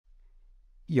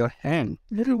your hand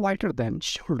little wider than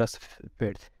shoulders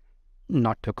width,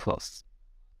 not too close.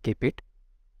 Keep it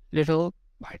little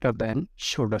wider than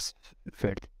shoulders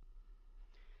width.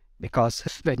 Because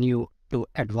when you do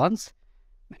advance,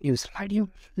 when you slide your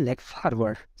leg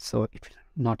forward, so it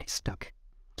will not stuck.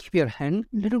 Keep your hand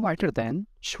little wider than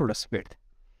shoulders width.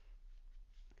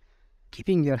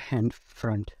 Keeping your hand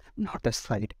front, not the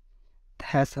side.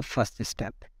 That's the first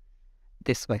step.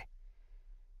 This way.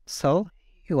 So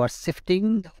you are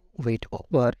shifting the weight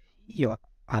over your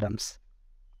arms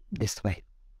this way.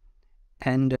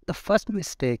 And the first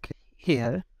mistake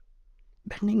here,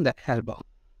 bending the elbow.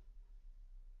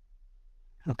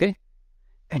 Okay?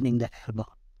 Bending the elbow.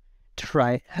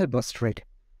 Try elbow straight.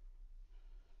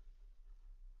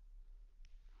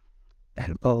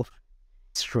 Elbow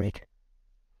straight.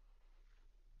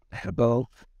 Elbow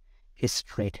is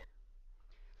straight.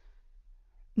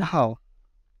 Now,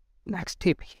 next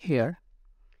tip here,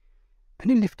 when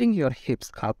you're lifting your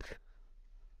hips up,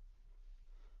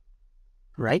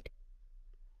 right?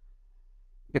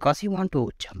 Because you want to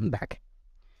jump back.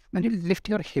 When you lift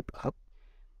your hip up,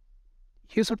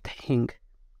 you should think,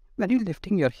 when you're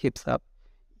lifting your hips up,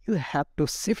 you have to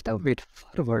shift the weight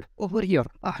forward over your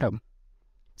arm.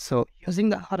 So using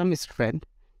the arm strength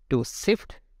to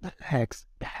shift the legs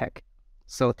back.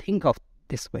 So think of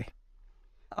this way.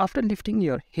 After lifting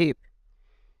your hip,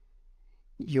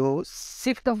 you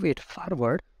shift the weight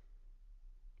forward.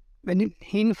 When you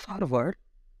lean forward,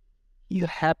 you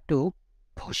have to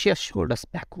push your shoulders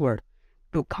backward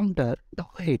to counter the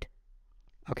weight.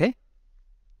 Okay?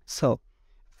 So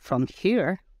from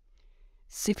here,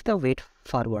 shift the weight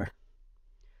forward.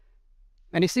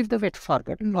 When you shift the weight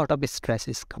forward, a lot of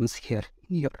stress comes here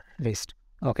in your wrist.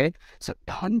 Okay? So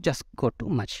don't just go too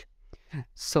much.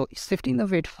 So shifting the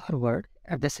weight forward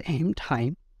at the same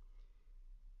time,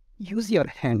 use your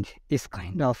hand. Is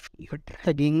kind of you're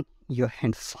dragging your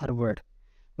hand forward.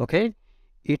 Okay?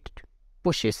 It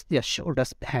pushes your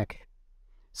shoulders back.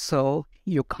 So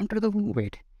you counter the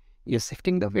weight. You're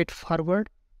shifting the weight forward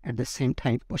at the same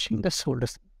time pushing the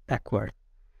shoulders backward.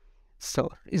 So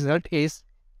result is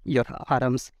your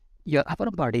arms, your upper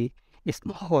body is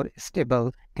more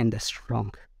stable and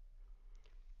strong.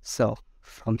 So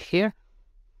from here,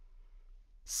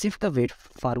 shift the weight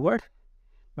forward,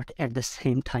 but at the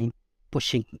same time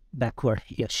pushing backward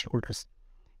your shoulders,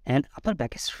 and upper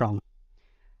back is strong.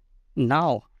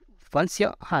 Now, once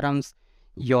your arms,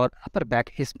 your upper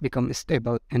back is become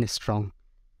stable and strong,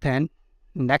 then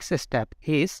next step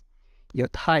is your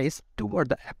thighs toward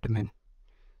the abdomen.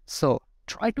 So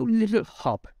try to little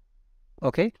hop,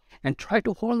 okay, and try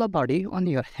to hold the body on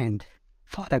your hand.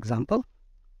 For example,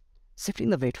 shifting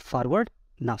the weight forward.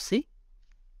 Now see.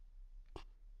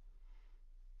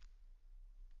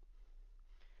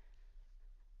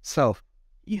 So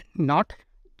you're not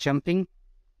jumping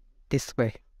this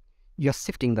way. You're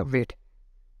shifting the weight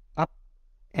up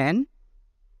and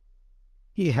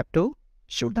you have to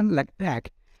shoot the leg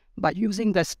back by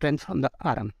using the strength from the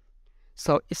arm.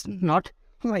 So it's not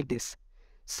like this.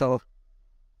 So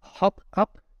hop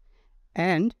up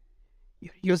and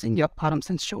you're using your arms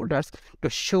and shoulders to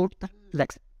shoot the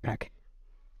legs back.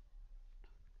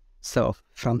 So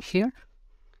from here,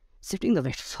 shifting the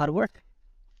weight forward.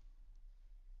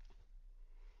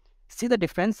 See the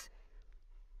difference?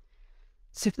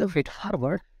 Shift the weight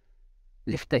forward,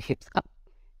 lift the hips up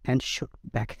and shoot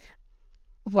back.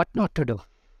 What not to do?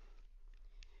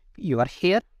 You are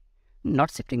here,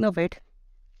 not shifting the weight,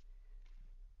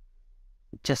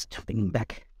 just jumping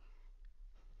back.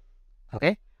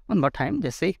 Okay, one more time,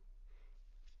 just see.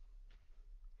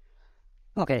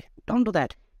 Okay, don't do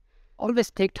that. Always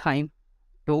take time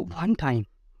to one time,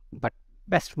 but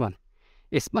best one.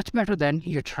 It's much better than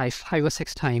you try 5 or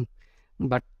 6 times,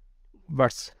 but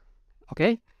worse.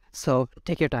 Okay, so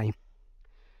take your time.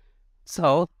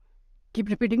 So keep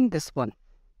repeating this one.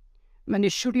 When you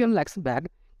shoot your legs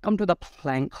back, come to the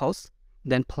plank pose,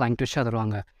 then plank to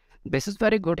chaturanga. This is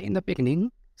very good in the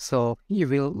beginning, so you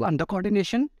will learn the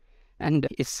coordination and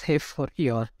it's safe for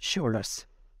your shoulders.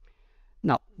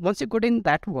 Now, once you got in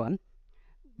that one,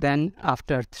 then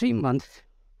after 3 months,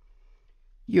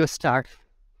 you start,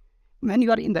 when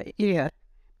you are in the air,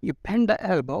 you bend the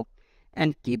elbow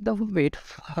and keep the weight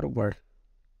forward.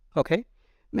 Okay?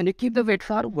 When you keep the weight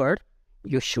forward,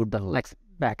 you shoot the legs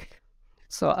back.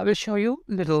 So I will show you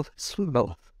little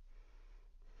slow.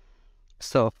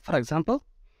 So for example,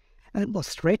 elbow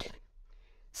straight,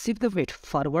 shift the weight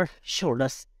forward,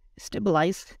 shoulders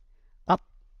stabilize, up.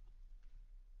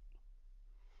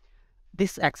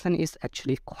 This action is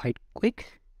actually quite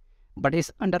quick, but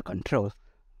it's under control.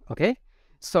 Okay?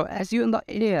 So as you're in the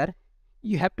air,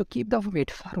 you have to keep the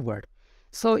weight forward.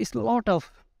 So it's a lot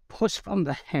of push from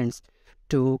the hands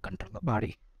to control the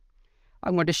body.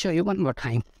 I'm going to show you one more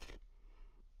time.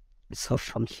 So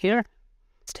from here,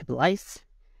 stabilize,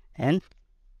 and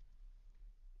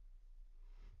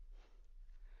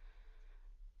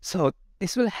so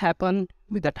this will happen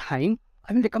with the time.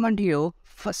 I will recommend you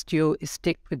first you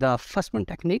stick with the first one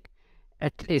technique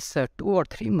at least 2 or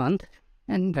 3 months,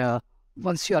 and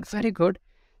once you are very good,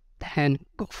 then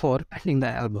go for bending the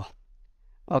elbow.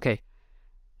 Okay,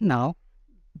 now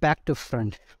back to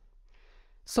front.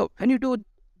 So when you do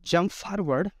jump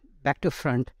forward, back to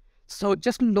front, so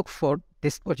just look for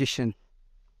this position.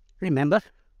 Remember,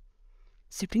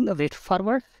 shifting the weight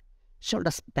forward,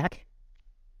 shoulders back,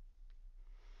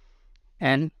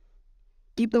 and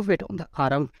keep the weight on the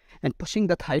arm and pushing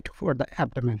the thigh toward the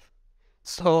abdomen.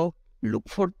 So look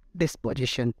for this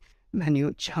position when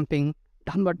you jumping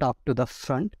downward dog to the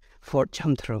front for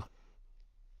jump through.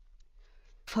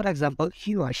 For example,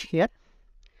 you are here.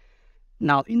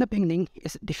 Now in the beginning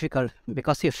it's difficult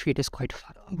because your feet is quite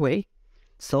far away.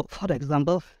 So for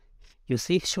example, you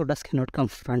see shoulders cannot come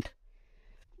front.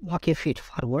 Walk your feet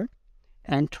forward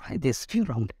and try this few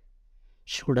rounds.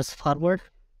 Shoulders forward,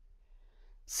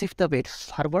 shift the weight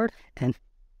forward and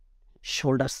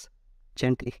shoulders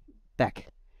gently back.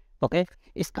 Okay,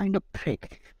 it's kind of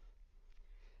break.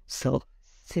 So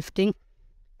shifting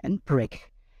and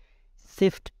break,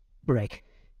 shift, break,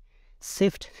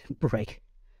 shift, break.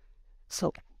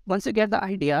 So once you get the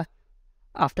idea,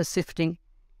 after shifting,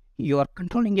 you are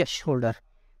controlling your shoulder,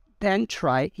 then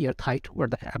try your thigh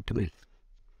toward the abdomen.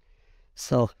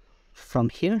 So from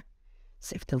here,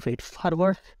 shift the weight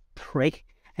forward, break,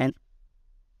 and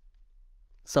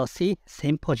so see,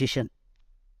 same position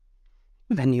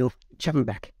when you jump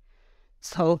back.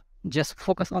 So just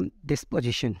focus on this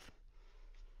position.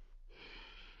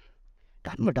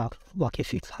 Downward dog, walk your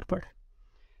feet forward,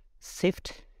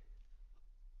 shift,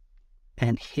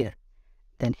 and here,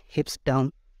 then hips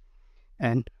down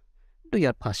and do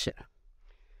your posture.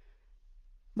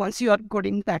 Once you are good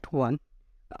in that one,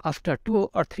 after 2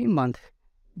 or 3 months,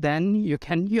 then you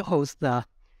can use the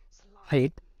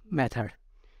slide method.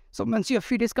 So once your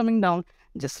feet is coming down,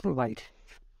 just slide.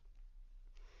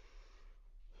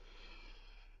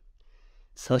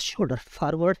 So shoulder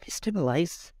forward,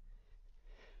 stabilize.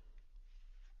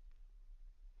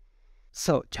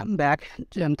 So jump back,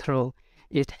 jump through.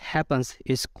 It happens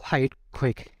is quite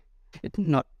quick. It's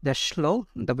not that slow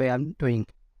the way I'm doing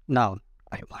now.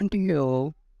 I want you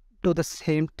to do the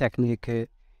same technique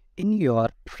in your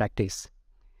practice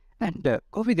and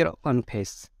go with your own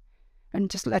pace and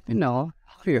just let me know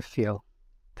how you feel.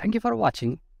 Thank you for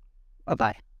watching.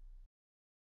 Bye-bye.